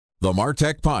The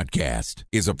MarTech Podcast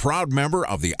is a proud member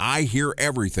of the I Hear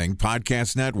Everything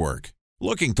Podcast Network.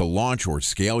 Looking to launch or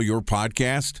scale your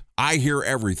podcast? I Hear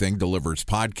Everything delivers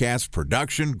podcast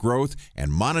production, growth,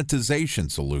 and monetization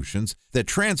solutions that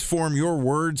transform your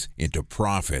words into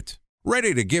profit.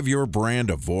 Ready to give your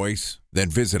brand a voice? Then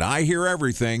visit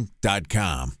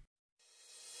iheareverything.com.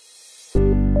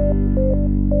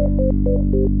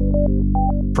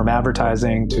 From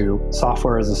advertising to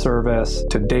software as a service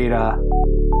to data.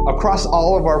 Across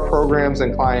all of our programs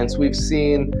and clients, we've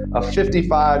seen a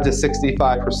 55 to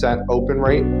 65% open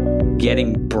rate.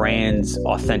 Getting brands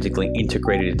authentically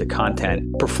integrated into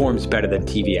content performs better than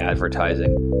TV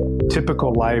advertising.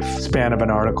 Typical lifespan of an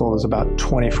article is about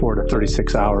 24 to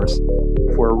 36 hours.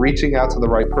 If we're reaching out to the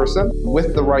right person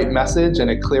with the right message and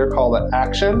a clear call to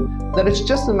action, then it's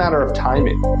just a matter of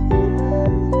timing.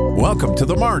 Welcome to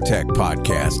the MarTech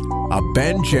Podcast, a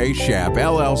Ben J. Schaap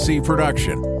LLC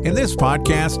production. In this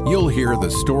podcast, you'll hear the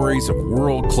stories of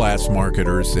world-class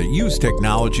marketers that use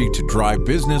technology to drive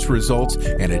business results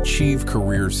and achieve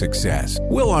career success.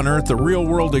 We'll unearth the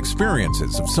real-world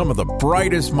experiences of some of the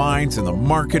brightest minds in the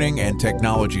marketing and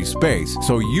technology space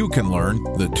so you can learn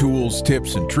the tools,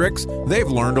 tips, and tricks they've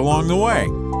learned along the way.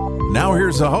 Now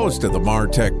here's the host of the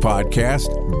MarTech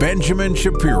Podcast, Benjamin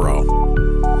Shapiro.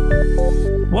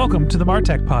 Welcome to the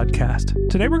MarTech Podcast.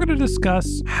 Today we're going to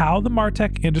discuss how the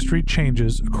MarTech industry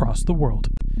changes across the world.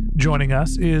 Joining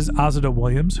us is Azadeh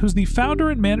Williams, who's the founder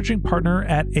and managing partner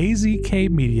at AZK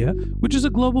Media, which is a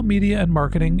global media and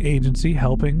marketing agency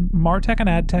helping MarTech and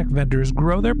AdTech vendors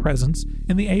grow their presence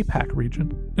in the APAC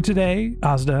region. And today,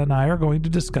 Azadeh and I are going to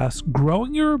discuss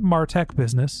growing your MarTech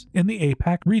business in the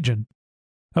APAC region.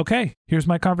 Okay, here's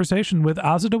my conversation with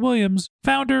Azadeh Williams,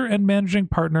 founder and managing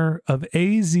partner of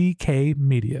AZK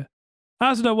Media.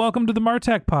 Azadeh, welcome to the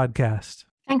MarTech Podcast.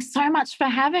 Thanks so much for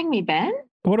having me, Ben.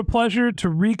 What a pleasure to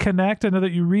reconnect. I know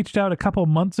that you reached out a couple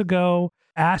months ago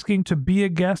asking to be a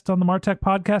guest on the MarTech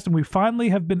Podcast, and we finally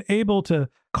have been able to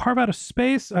carve out a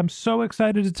space. I'm so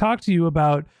excited to talk to you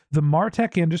about the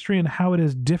MarTech industry and how it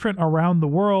is different around the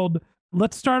world.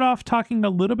 Let's start off talking a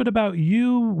little bit about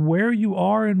you, where you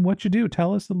are, and what you do.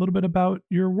 Tell us a little bit about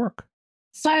your work.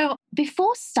 So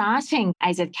before starting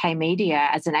AZK Media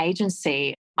as an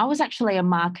agency, I was actually a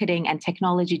marketing and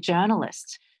technology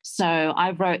journalist. So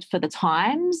I wrote for The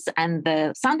Times and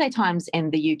the Sunday Times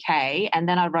in the UK, and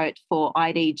then I wrote for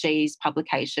IDG's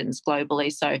publications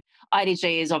globally. So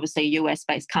IDG is obviously a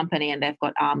US-based company, and they've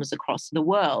got arms across the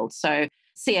world. So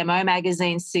CMO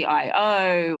Magazine,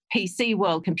 CIO, PC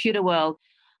World, Computer World.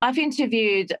 I've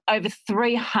interviewed over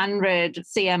 300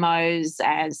 CMOs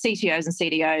and CTOs and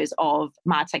CDOs of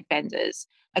MarTech vendors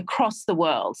across the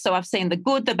world. So I've seen the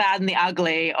good, the bad, and the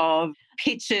ugly of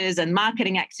pitches and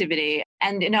marketing activity.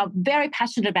 And, I'm very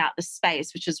passionate about the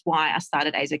space, which is why I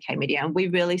started AZK Media. And we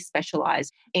really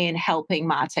specialize in helping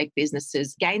MarTech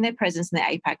businesses gain their presence in the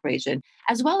APAC region,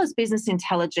 as well as business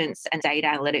intelligence and data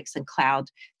analytics and cloud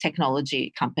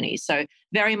technology companies. So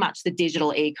very much the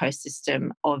digital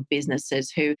ecosystem of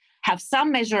businesses who have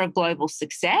some measure of global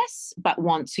success, but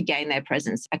want to gain their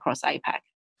presence across APAC.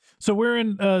 So we're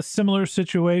in a similar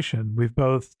situation. We've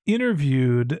both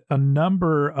interviewed a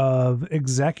number of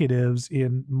executives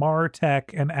in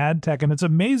MarTech and AdTech, and it's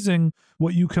amazing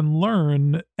what you can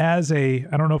learn as I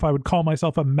don't know if I would call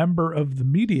myself a member of the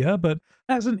media, but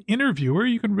as an interviewer,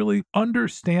 you can really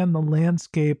understand the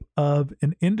landscape of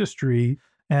an industry.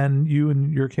 And you,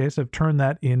 in your case, have turned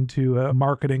that into a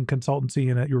marketing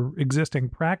consultancy and your existing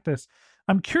practice.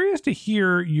 I'm curious to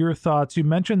hear your thoughts. You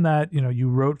mentioned that, you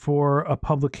wrote for a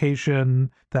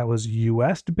publication that was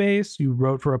US based. You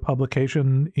wrote for a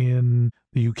publication in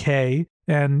the UK,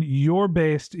 and you're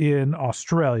based in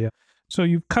Australia. So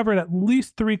you've covered at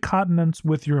least 3 continents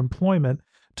with your employment.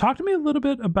 Talk to me a little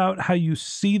bit about how you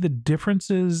see the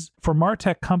differences for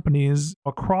MarTech companies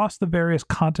across the various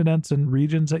continents and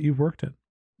regions that you've worked in.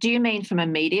 Do you mean from a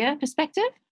media perspective?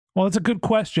 Well, it's a good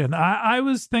question. I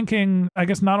was thinking, I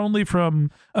guess, not only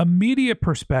from a media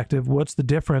perspective, what's the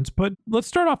difference, but let's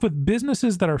start off with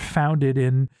businesses that are founded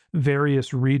in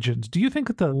various regions. Do you think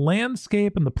that the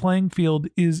landscape and the playing field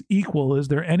is equal? Is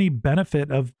there any benefit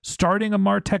of starting a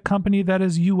MarTech company that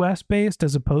is US based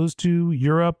as opposed to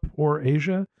Europe or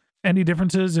Asia? Any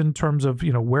differences in terms of,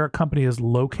 where a company is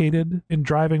located in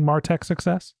driving MarTech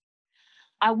success?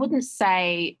 I wouldn't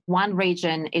say one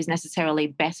region is necessarily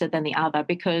better than the other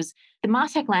because the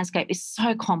MarTech landscape is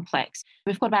so complex.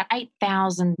 We've got about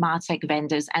 8,000 MarTech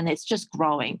vendors and it's just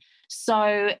growing.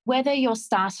 So whether you're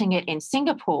starting it in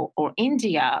Singapore or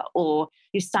India or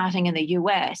you're starting in the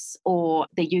US or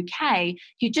the UK,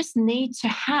 you just need to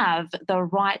have the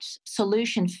right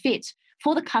solution fit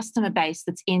for the customer base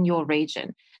that's in your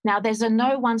region. Now, there's a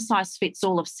no one size fits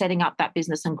all of setting up that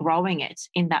business and growing it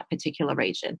in that particular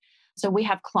region. So we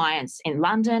have clients in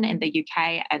London, in the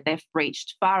UK, and they've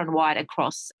reached far and wide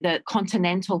across the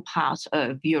continental part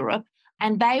of Europe.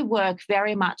 And they work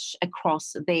very much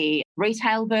across the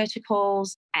retail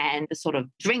verticals and the sort of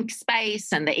drink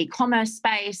space and the e-commerce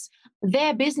space.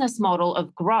 Their business model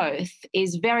of growth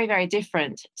is very, very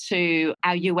different to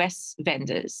our US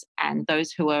vendors and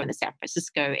those who are in the San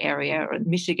Francisco area or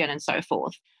Michigan and so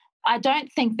forth. I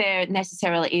don't think there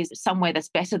necessarily is somewhere that's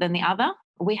better than the other.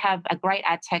 We have a great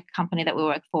ad tech company that we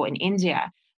work for in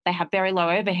India. They have very low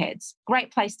overheads.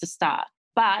 Great place to start.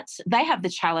 But they have the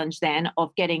challenge then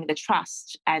of getting the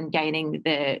trust and gaining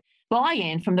the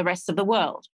buy-in from the rest of the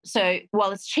world. So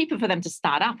while it's cheaper for them to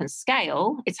start up and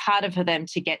scale, it's harder for them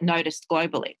to get noticed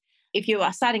globally. If you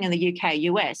are starting in the UK,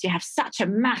 US, you have such a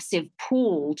massive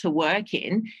pool to work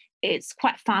in. It's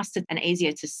quite faster and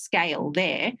easier to scale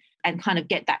there and kind of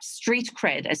get that street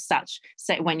cred as such,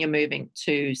 say, when you're moving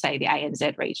to, say, the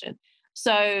ANZ region.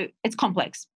 So it's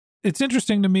complex. It's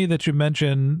interesting to me that you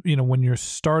mention, when you're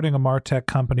starting a MarTech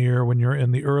company or when you're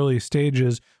in the early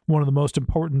stages, one of the most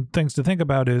important things to think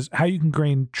about is how you can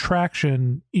gain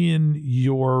traction in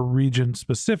your region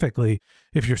specifically.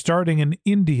 If you're starting in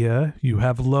India, you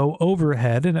have low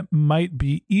overhead and it might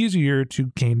be easier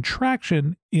to gain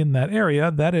traction in that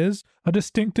area. That is a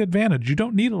distinct advantage. You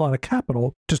don't need a lot of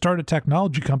capital to start a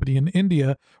technology company in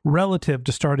India relative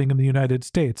to starting in the United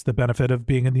States. The benefit of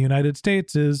being in the United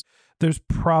States is there's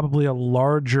probably a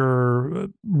larger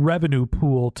revenue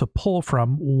pool to pull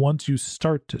from once you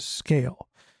start to scale.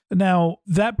 Now,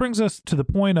 that brings us to the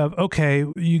point of, okay,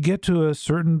 you get to a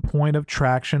certain point of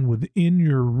traction within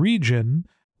your region.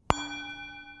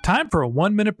 Time for a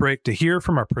 1-minute break to hear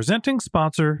from our presenting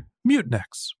sponsor,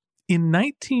 Mutinex. In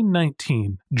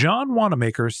 1919, John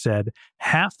Wanamaker said,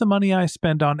 "Half the money I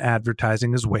spend on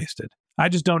advertising is wasted. I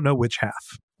just don't know which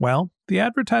half." Well, the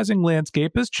advertising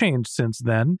landscape has changed since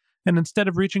then. And instead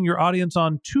of reaching your audience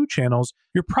on 2 channels,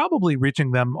 you're probably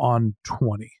reaching them on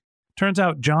 20. Turns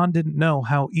out John didn't know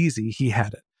how easy he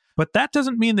had it. But that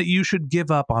doesn't mean that you should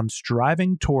give up on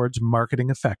striving towards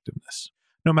marketing effectiveness.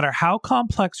 No matter how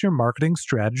complex your marketing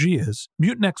strategy is,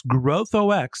 Mutinex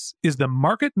GrowthOS is the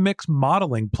market mix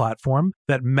modeling platform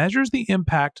that measures the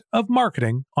impact of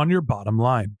marketing on your bottom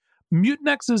line.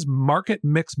 Mutinex's market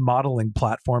mix modeling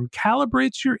platform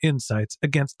calibrates your insights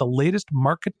against the latest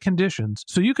market conditions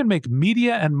so you can make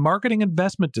media and marketing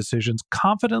investment decisions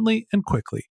confidently and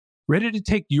quickly. Ready to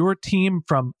take your team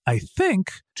from I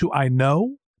think to I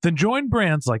know? Then join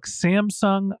brands like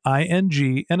Samsung,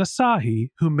 ING, and Asahi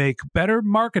who make better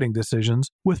marketing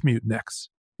decisions with Mutinex.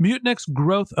 Mutinex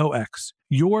GrowthOS.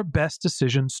 Your best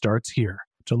decision starts here.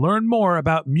 To learn more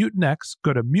about Mutinex,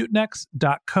 go to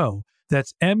mutinex.co.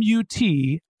 That's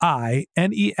MUTINEX.co.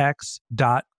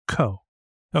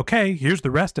 Okay, here's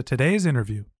the rest of today's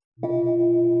interview.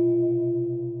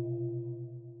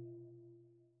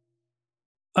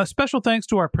 A special thanks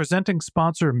to our presenting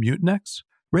sponsor, Mutinex.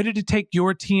 Ready to take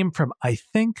your team from I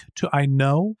think to I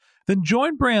know? Then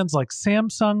join brands like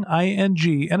Samsung,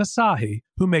 ING, and Asahi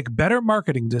who make better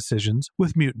marketing decisions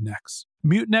with Mutinex.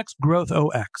 Mutinex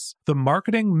GrowthOS, the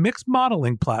marketing mix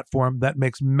modeling platform that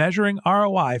makes measuring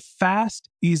ROI fast,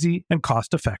 easy, and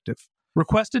cost-effective.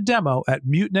 Request a demo at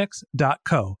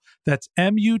mutinex.co. That's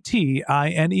MUTINEX.co.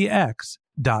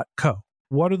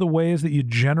 What are the ways that you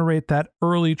generate that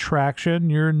early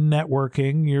traction? You're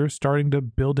networking, you're starting to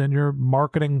build in your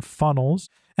marketing funnels.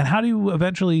 And how do you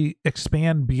eventually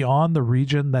expand beyond the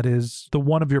region that is the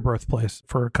one of your birthplace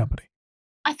for a company?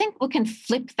 I think we can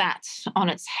flip that on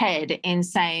its head in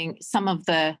saying some of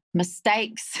the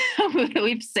mistakes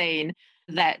we've seen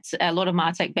that a lot of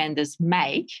MarTech vendors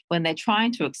make when they're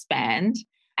trying to expand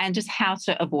and just how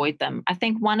to avoid them. I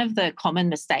think one of the common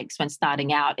mistakes when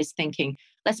starting out is thinking,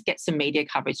 let's get some media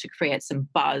coverage to create some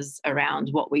buzz around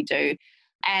what we do.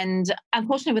 And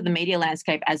unfortunately, with the media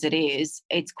landscape as it is,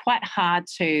 it's quite hard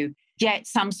to get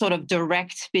some sort of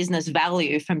direct business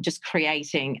value from just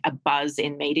creating a buzz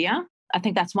in media. I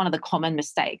think that's one of the common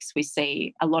mistakes we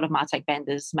see a lot of MarTech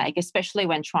vendors make, especially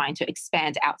when trying to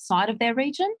expand outside of their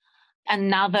region.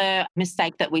 Another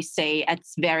mistake that we see at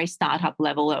very startup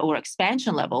level or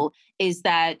expansion level is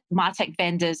that MarTech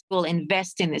vendors will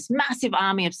invest in this massive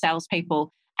army of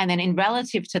salespeople and then in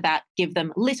relative to that, give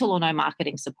them little or no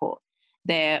marketing support.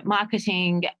 Their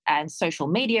marketing and social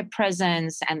media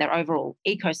presence and their overall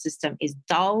ecosystem is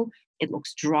dull. It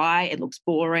looks dry. It looks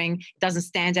boring. It doesn't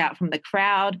stand out from the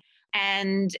crowd.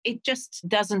 And it just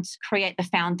doesn't create the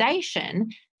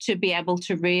foundation to be able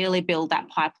to really build that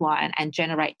pipeline and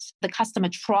generate the customer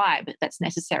tribe that's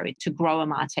necessary to grow a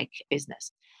MarTech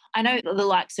business. I know the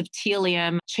likes of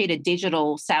Tealium, Cheetah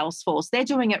Digital, Salesforce, they're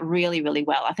doing it really, really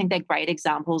well. I think they're great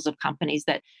examples of companies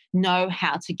that know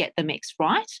how to get the mix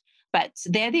right, but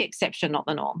they're the exception, not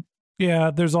the norm.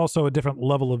 Yeah, there's also a different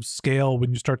level of scale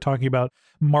when you start talking about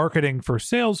marketing for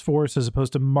Salesforce as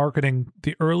opposed to marketing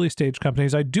the early stage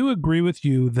companies. I do agree with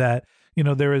you that,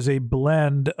 there is a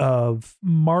blend of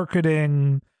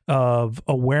marketing, of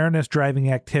awareness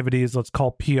driving activities, let's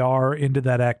call PR into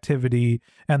that activity,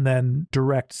 and then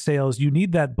direct sales. You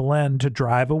need that blend to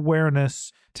drive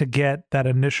awareness, to get that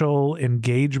initial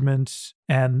engagement,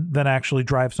 and then actually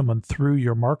drive someone through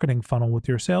your marketing funnel with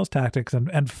your sales tactics.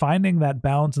 And finding that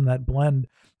balance and that blend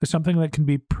is something that can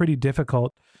be pretty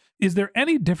difficult. Is there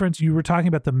any difference? You were talking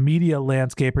about the media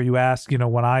landscape, or you asked,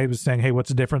 when I was saying, hey, what's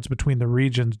the difference between the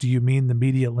regions? Do you mean the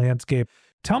media landscape?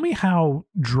 Tell me how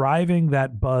driving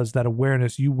that buzz, that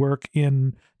awareness, you work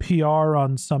in PR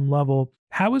on some level.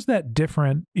 How is that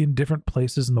different in different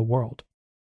places in the world?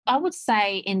 I would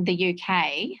say in the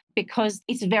UK, because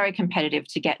it's very competitive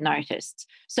to get noticed.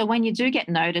 So when you do get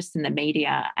noticed in the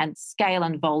media and scale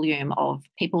and volume of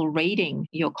people reading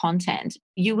your content,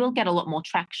 you will get a lot more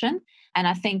traction. And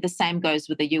I think the same goes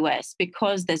with the US,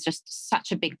 because there's just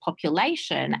such a big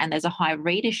population and there's a high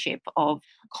readership of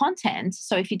content.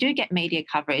 So if you do get media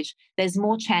coverage, there's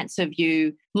more chance of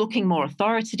you looking more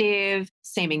authoritative,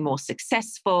 seeming more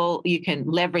successful. You can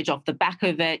leverage off the back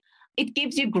of it. It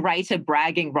gives you greater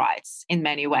bragging rights in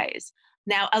many ways.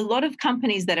 Now, a lot of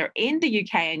companies that are in the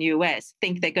UK and US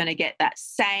think they're going to get that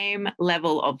same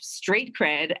level of street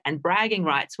cred and bragging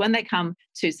rights when they come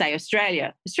to, say,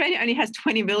 Australia. Australia only has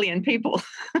 20 million people.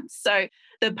 So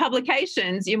the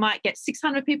publications, you might get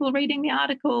 600 people reading the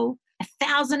article,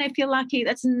 1,000 if you're lucky.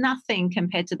 That's nothing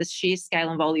compared to the sheer scale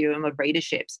and volume of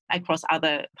readerships across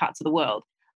other parts of the world.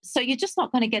 So you're just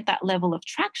not going to get that level of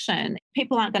traction.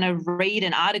 People aren't going to read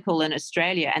an article in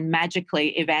Australia and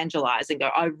magically evangelize and go,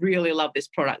 I really love this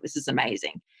product. This is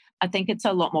amazing. I think it's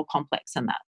a lot more complex than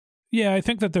that. Yeah, I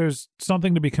think that there's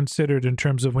something to be considered in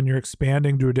terms of when you're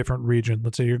expanding to a different region.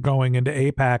 Let's say you're going into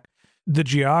APAC, the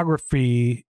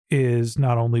geography is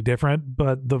not only different,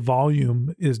 but the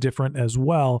volume is different as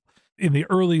well. In the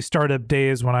early startup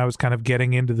days when I was kind of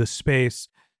getting into the space,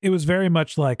 it was very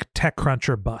much like TechCrunch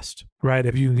or bust, right?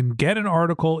 If you can get an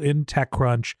article in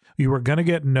TechCrunch, you were going to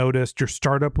get noticed, your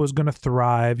startup was going to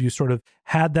thrive, you sort of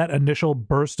had that initial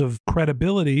burst of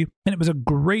credibility, and it was a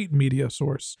great media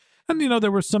source. And,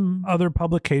 there were some other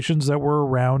publications that were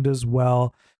around as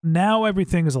well. Now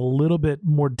everything is a little bit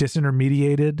more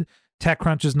disintermediated.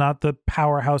 TechCrunch is not the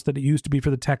powerhouse that it used to be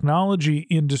for the technology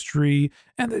industry.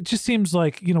 And it just seems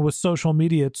like, with social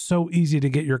media, it's so easy to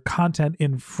get your content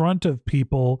in front of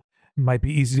people. It might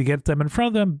be easy to get them in front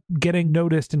of them. Getting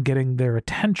noticed and getting their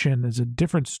attention is a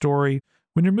different story.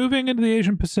 When you're moving into the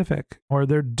Asian Pacific, are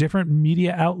there different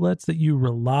media outlets that you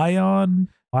rely on?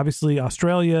 Obviously,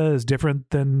 Australia is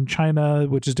different than China,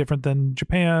 which is different than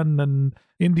Japan and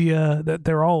India. That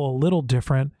they're all a little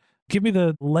different. Give me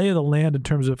the lay of the land in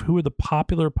terms of who are the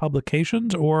popular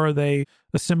publications, or are they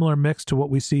a similar mix to what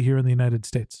we see here in the United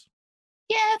States?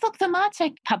 Yeah, look, the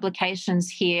MarTech publications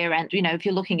here, and, if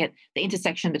you're looking at the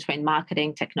intersection between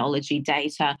marketing, technology,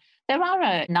 data, there are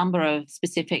a number of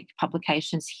specific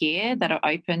publications here that are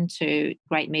open to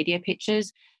great media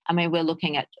pitches. I mean, we're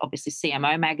looking at, obviously,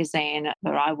 CMO Magazine,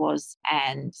 where I was,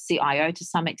 and CIO to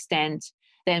some extent.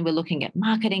 Then we're looking at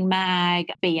Marketing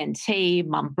Mag, BNT,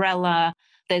 Mumbrella.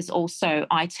 There's also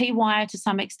IT Wire to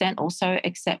some extent, also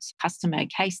accepts customer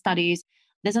case studies.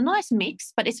 There's a nice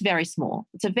mix, but it's very small.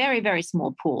 It's a very, very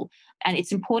small pool. And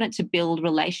it's important to build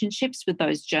relationships with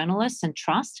those journalists and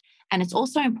trust. And it's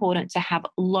also important to have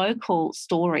local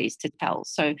stories to tell.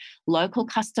 So local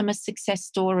customer success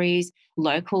stories,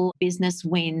 local business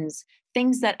wins,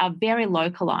 things that are very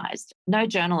localized. No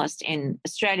journalist in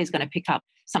Australia is going to pick up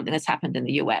something that's happened in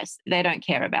the US. They don't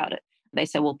care about it. They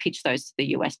say, well, pitch those to the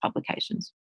US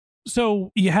publications.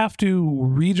 So you have to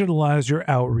regionalize your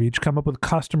outreach, come up with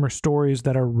customer stories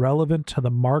that are relevant to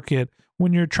the market.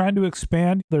 When you're trying to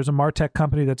expand, there's a MarTech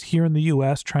company that's here in the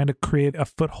US trying to create a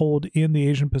foothold in the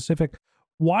Asian Pacific.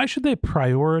 Why should they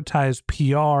prioritize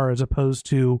PR as opposed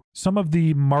to some of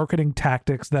the marketing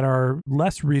tactics that are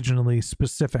less regionally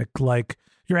specific, like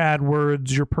your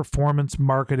AdWords, your performance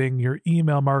marketing, your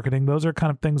email marketing? Those are kind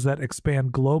of things that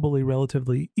expand globally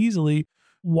relatively easily.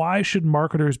 Why should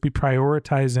marketers be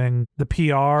prioritizing the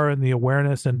PR and the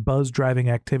awareness and buzz driving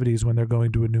activities when they're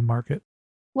going to a new market?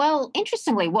 Well,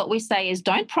 interestingly, what we say is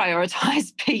don't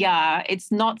prioritize PR.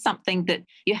 It's not something that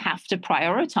you have to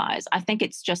prioritize. I think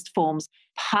it just forms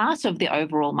part of the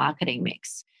overall marketing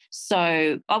mix.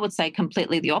 So I would say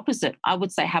completely the opposite. I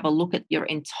would say have a look at your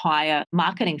entire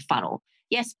marketing funnel.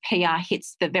 Yes, PR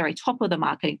hits the very top of the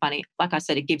marketing funnel. Like I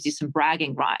said, it gives you some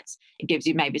bragging rights. It gives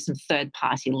you maybe some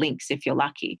third-party links if you're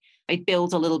lucky. It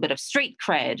builds a little bit of street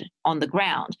cred on the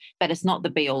ground, but it's not the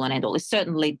be-all and end-all. It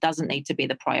certainly doesn't need to be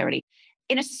the priority.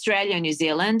 In Australia and New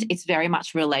Zealand, it's very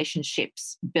much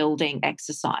relationships building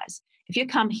exercise. If you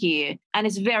come here, and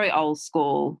it's very old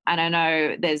school, and I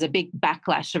know there's a big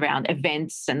backlash around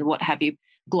events and what have you.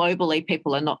 Globally,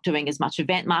 people are not doing as much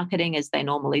event marketing as they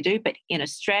normally do. But in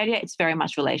Australia, it's very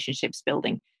much relationships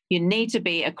building. You need to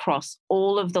be across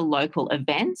all of the local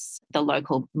events, the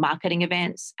local marketing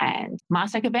events and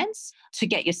MarTech events to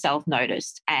get yourself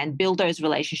noticed and build those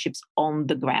relationships on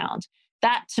the ground.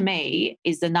 That, to me,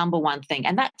 is the number one thing.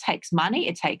 And that takes money.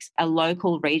 It takes a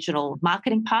local regional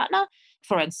marketing partner.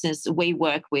 For instance, we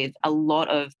work with a lot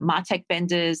of MarTech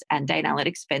vendors and data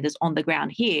analytics vendors on the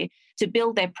ground here to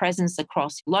build their presence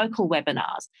across local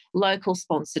webinars, local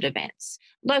sponsored events,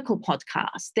 local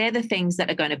podcasts. They're the things that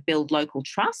are going to build local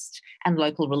trust and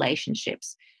local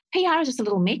relationships. PR is just a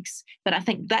little mix, but I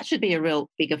think that should be a real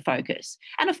bigger focus.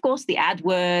 And of course, the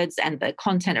AdWords and the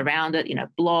content around it,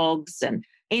 blogs and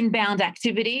inbound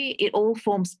activity, it all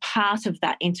forms part of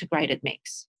that integrated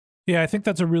mix. Yeah, I think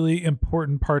that's a really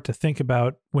important part to think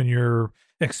about when you're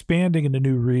expanding into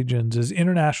new regions is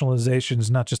internationalization is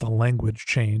not just a language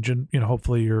change. And,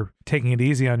 hopefully you're taking it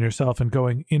easy on yourself and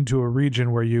going into a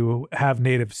region where you have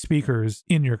native speakers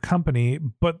in your company,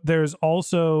 but there's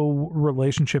also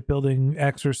relationship building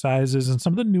exercises and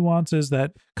some of the nuances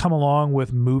that come along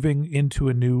with moving into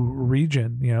a new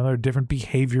region. There are different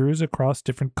behaviors across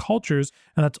different cultures,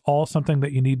 and that's all something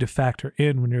that you need to factor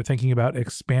in when you're thinking about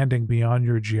expanding beyond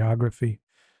your geography.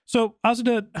 So,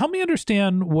 Azadeh, help me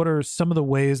understand what are some of the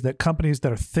ways that companies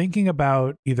that are thinking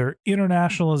about either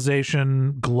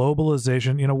internationalization,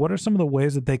 globalization, what are some of the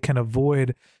ways that they can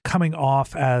avoid coming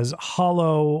off as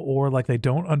hollow or like they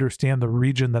don't understand the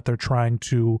region that they're trying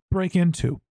to break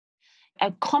into?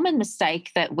 A common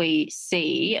mistake that we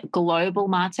see global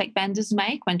MarTech vendors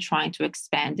make when trying to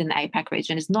expand in the APAC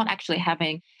region is not actually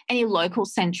having any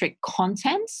local-centric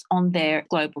content on their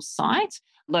global site,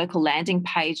 local landing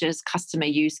pages, customer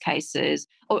use cases,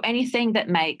 or anything that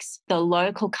makes the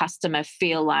local customer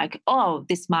feel like, oh,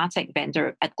 this MarTech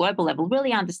vendor at global level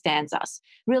really understands us,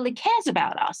 really cares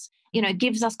about us,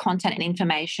 gives us content and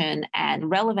information and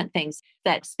relevant things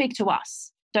that speak to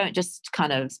us. Don't just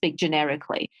kind of speak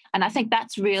generically. And I think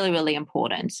that's really, really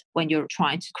important when you're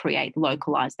trying to create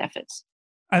localized efforts.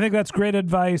 I think that's great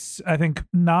advice. I think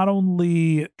not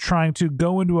only trying to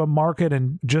go into a market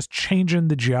and just changing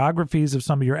the geographies of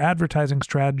some of your advertising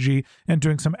strategy and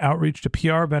doing some outreach to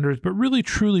PR vendors, but really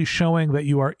truly showing that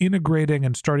you are integrating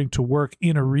and starting to work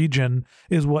in a region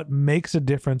is what makes a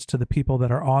difference to the people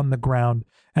that are on the ground.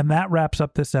 And that wraps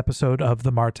up this episode of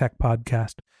the MarTech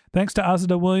Podcast. Thanks to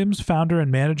Azadeh Williams, founder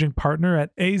and managing partner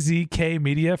at AZK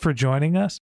Media, for joining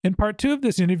us. In part 2 of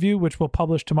this interview, which we'll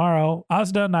publish tomorrow,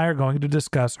 Azadeh and I are going to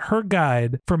discuss her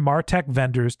guide for MarTech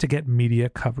vendors to get media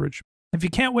coverage. If you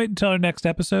can't wait until our next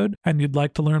episode and you'd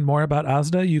like to learn more about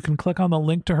Azadeh, you can click on the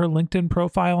link to her LinkedIn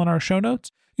profile in our show notes.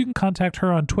 You can contact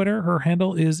her on Twitter. Her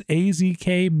handle is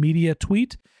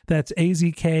AZKMediaTweet. That's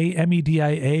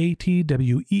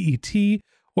AZKMediaTweet.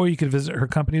 Or you can visit her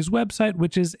company's website,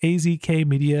 which is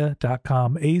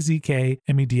azkmedia.com,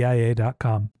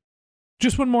 azkmedia.com.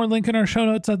 Just one more link in our show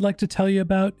notes I'd like to tell you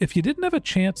about. If you didn't have a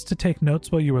chance to take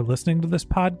notes while you were listening to this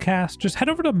podcast, just head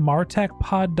over to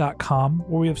martechpod.com,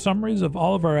 where we have summaries of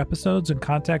all of our episodes and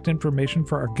contact information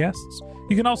for our guests.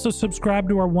 You can also subscribe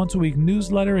to our once-a-week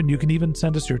newsletter, and you can even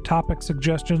send us your topic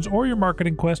suggestions or your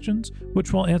marketing questions,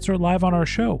 which we'll answer live on our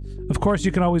show. Of course,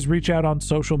 you can always reach out on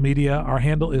social media. Our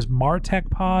handle is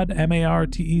MarTechPod,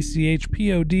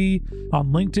 MarTechPod,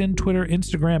 on LinkedIn, Twitter,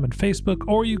 Instagram, and Facebook,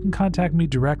 or you can contact me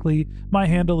directly. My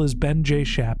handle is Ben J.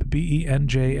 Shap,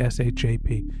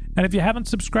 BenJShap. And if you haven't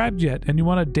subscribed yet and you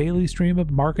want a daily stream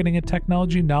of marketing and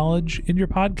technology knowledge in your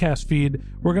podcast feed,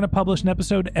 we're going to publish an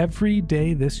episode every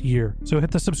day this year. So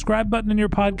hit the subscribe button in your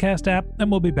podcast app and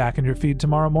we'll be back in your feed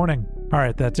tomorrow morning. All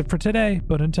right, that's it for today.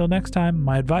 But until next time,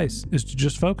 my advice is to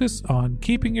just focus on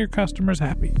keeping your customers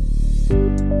happy.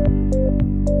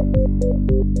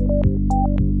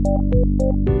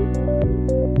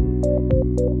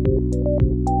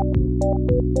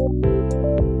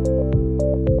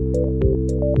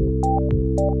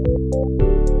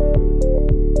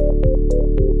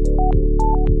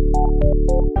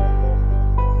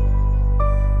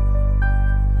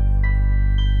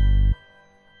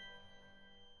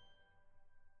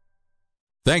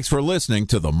 Thanks for listening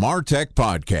to the MarTech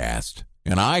Podcast,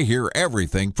 an I Hear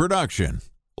Everything production.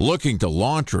 Looking to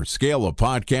launch or scale a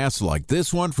podcast like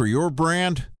this one for your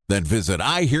brand? Then visit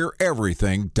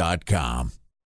iheareverything.com.